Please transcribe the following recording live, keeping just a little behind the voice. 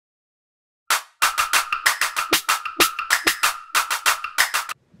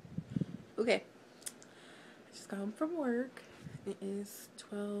Okay, I just got home from work. It is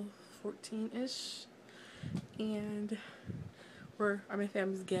 12:14-ish, and I'm my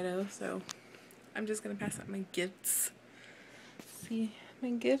family's ghetto, so I'm just gonna pass out my gifts. See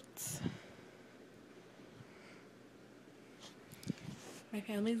my gifts. My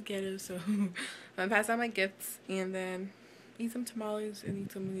family's ghetto, so I'm gonna pass out my gifts and then eat some tamales and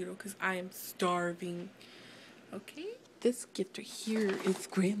eat some noodle because I am starving. Okay, this gift right here is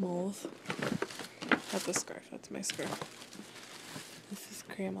grandma's. That's a scarf. That's my scarf. This is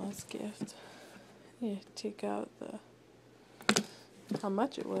grandma's gift. Yeah, check out how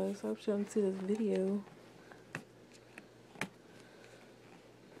much it was. I hope she don't see this video.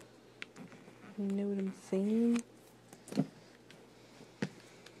 You know what I'm saying?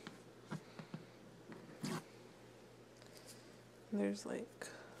 There's like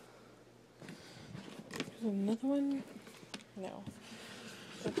another one. No.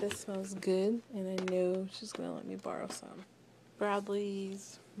 But this smells good, and I know she's gonna let me borrow some.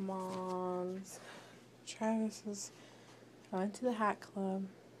 Bradley's, Mom's, Travis's. I went to the hat club.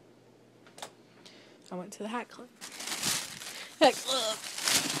 Hat club.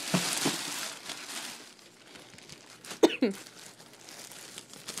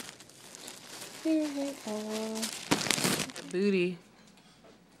 Here they are. Booty.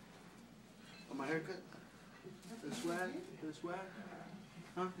 Oh, my haircut? The swag? The swag?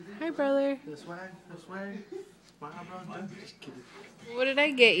 Huh? Hi, brother. The swag? The swag? My eyebrows done? Just kidding. What did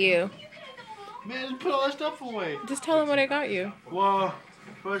I get you? Man, just put all that stuff away. Just tell him what I got you. Well,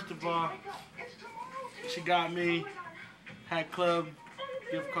 first of all, she got me Hat Club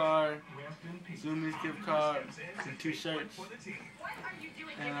gift card, Zoomies gift card, and 2 shirts.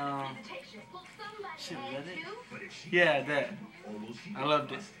 And, shit, is that it? Yeah, that. I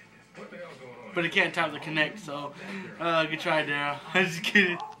loved it. But it can't top the Connect, so, good try, Daryl. I'm just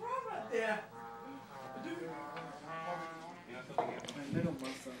kidding. Yeah.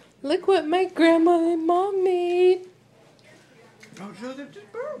 Look what my grandma and mom made. Oh, sure, they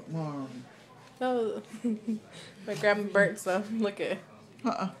just burnt one. Oh, my grandma burnt some. Look at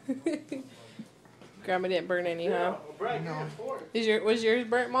it. Grandma didn't burn any, huh? No. Was yours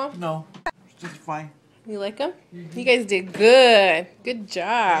burnt, Mom? No. It's just fine. You like them? You guys did good. Good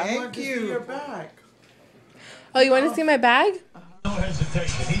job. Thank you. Your back. Oh, you want to see my bag? No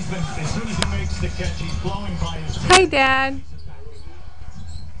hesitation. He's been, as soon as he makes the catch, he's blowing by his feet. Hi, Dad.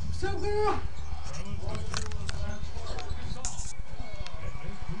 What's up, girl?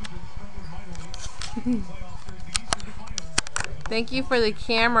 Thank you for the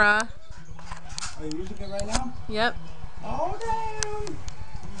camera. Are you using it right now? Yep. Oh, damn.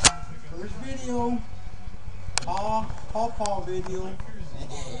 First video. Paw video.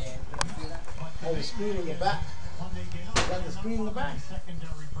 Oh, the screen in the back. Got the screen in the back.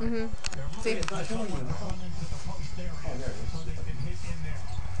 Mm-hmm. See? It's not showing you. Oh, there it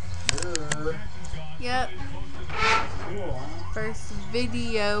is. Yep. Cool, huh? First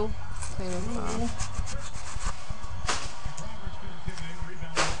video.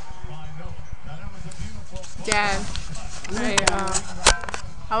 Dad,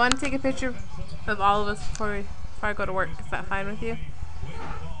 I want to take a picture of all of us before I go to work. Is that fine with you?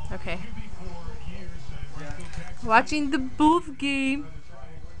 Okay. Watching the Bulls game.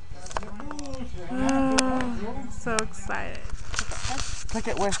 So excited. Click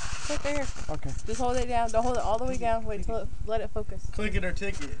it where? Click right here. Okay. Just hold it down. Don't hold it all the way down. Wait till let it focus. Click it or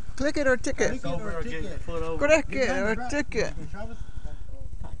ticket. Click it or ticket. Click it or Click it or ticket.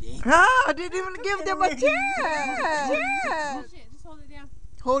 Ah, I didn't even give them a chance. Just hold it down.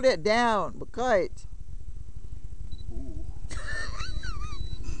 Hold it down, because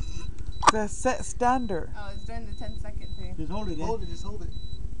the set standard. Oh, it's during the 10-second thing. Just hold it. Hold it. Just hold it.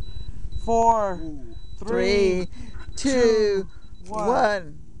 4, 3, 2,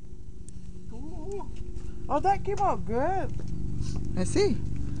 1. Oh, that came out good. I see.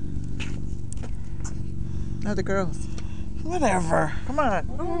 Now the girls. Whatever. Come on.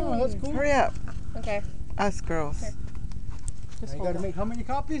 Oh, that's cool. Hurry up. Okay. Us girls. Okay. Just You hold gotta it. make how many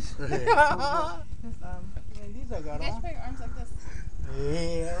copies? Just, These I got you guys on. put your arms like this.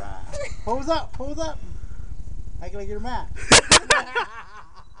 Yeah, right. Pose up. Pose up. Act like you're mad.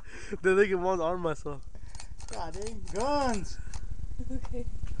 They're thinking one's arm muscle. God dang. Guns. Okay.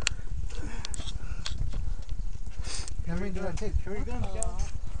 Come in, do I take? Show your guns,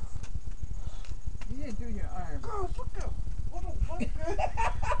 guys. You didn't do your arm. Oh, fuck up.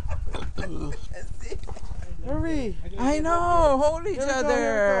 Hurry. I know. Hold each Here we go,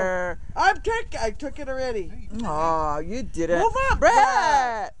 other. I took it already. Oh, you did it. Move up,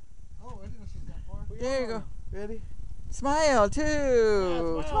 Brett. Oh, I didn't see that far. There you go. Ready? Smile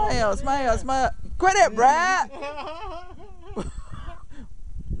too. Smile, smile, smile. Quit it, Brad.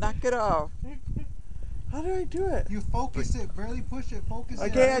 Knock it off. How do I do it? You focus it, barely push it, focus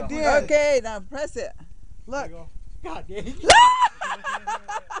it. Okay, I did. Okay, now press it. Look. God dang.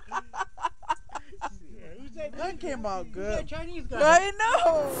 That came out good. Chinese guy. I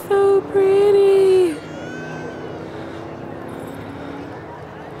know. So pretty.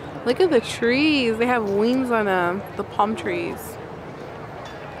 Look at the trees. They have wings on them. The palm trees.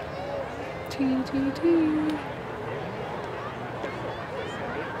 Tee, tee, tee.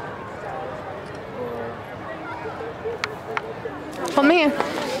 Hold my hand.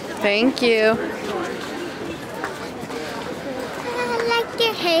 Thank you. I like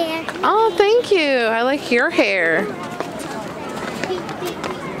your hair. Oh, thank you. I like your hair.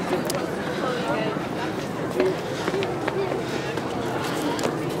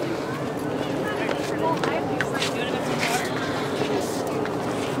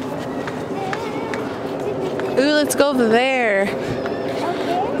 Ooh, let's go over there.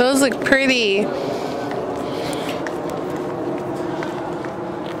 Those look pretty. Ooh,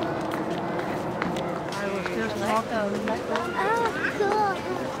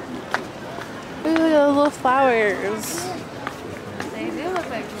 look at those little flowers. They do look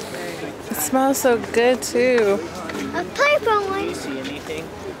like blueberries. It smells so good too. A purple one. Do you see anything?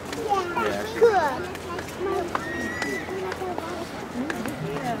 Yeah. Good.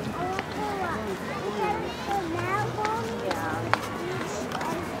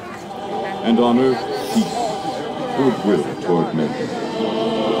 And on earth, peace, goodwill toward men.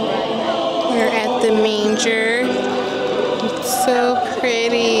 We're at the manger. It's so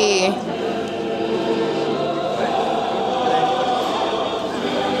pretty.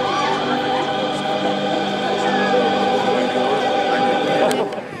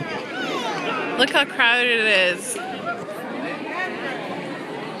 Look how crowded it is.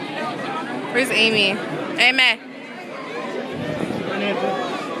 Where's Amy? Amy.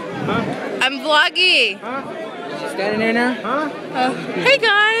 I'm vlogging. She's standing there now? Oh. Hey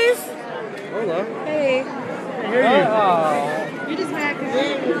guys. Hello. Hey. I hear you. You just mad because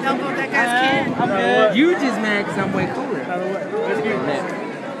you elbowed that guy's kid. I'm good. You just mad because I'm way cooler.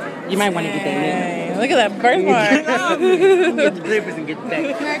 You might want to get that Hey, look at that birthmark. name. Get the clippers and get back.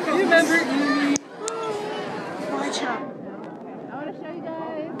 You remember? Watch out. I want to show you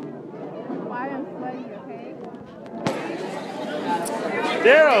guys why I'm sweaty, okay?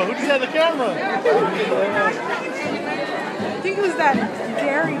 Daryl, who just had the camera? I think it was that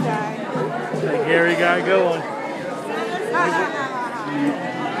Gary guy. That Gary guy, go on.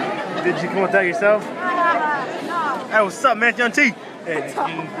 Did you come with that yourself? Hey, what's up, man? Young T. Hey,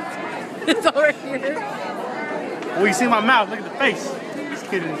 It's over here. well, you see my mouth. Look at the face. Just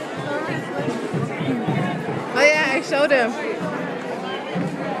kidding. Oh yeah, I showed him.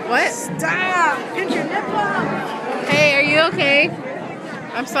 What? Stop! Pinch your nipple! Hey, are you okay?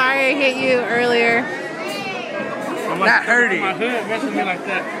 I'm sorry I hit you earlier. That hurt it. My hood messing me like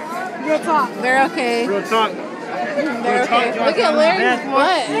that. Real talk. They're okay. Real talk. They're okay. Look at Larry's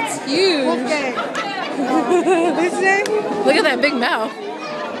butt. It's huge. Okay. What's his name? Look at that big mouth.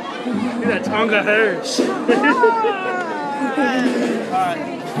 Look at that Tonga hurts. Alright.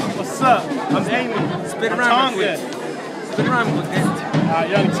 What's up? I'm Amy. Spin I'm around real Tonga. quick. Spin around real quick.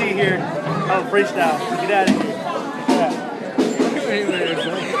 Young T here. Oh, freestyle. Get out of here. You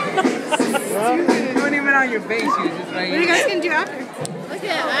weren't even on your face. You was just like. What are you guys gonna do after? Look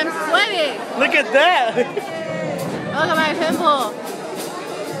at I'm sweating. Look at that. Look at my pimple.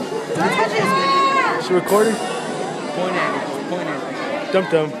 Don't touch his She recording? Point at it. Point at it. Dum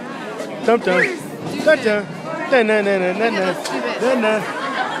dum. Dum dum. Dum dum. Na na na na na na. Na.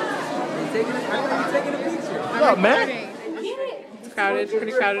 Taking a picture. What's up, man? It's crowded,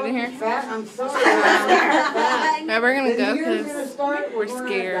 pretty crowded in here. Now we're gonna go because we're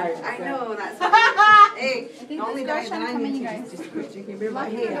scared. I know that's. Hey, the only guy that I need to just put you can be my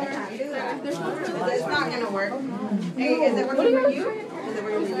head. I can't do that. It's not gonna work. Hey, is it working for you? Is it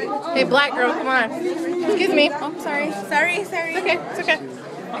working for you? Hey, black girl, come on. Excuse me. Oh, sorry. Sorry. It's okay. It's okay.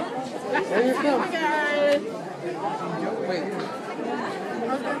 Wait.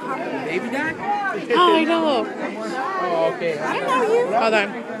 Baby guy? Oh, I know. Oh, okay. I know you. Hold on.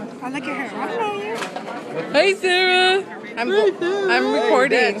 I like your hair. I know you. Hey, Sarah. I'm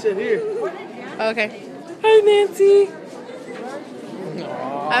recording. Sit here. Okay. Hi, Nancy.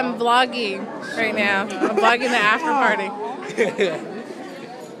 I'm vlogging right now. I'm vlogging the after party.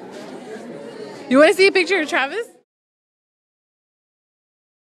 You want to see a picture of Travis?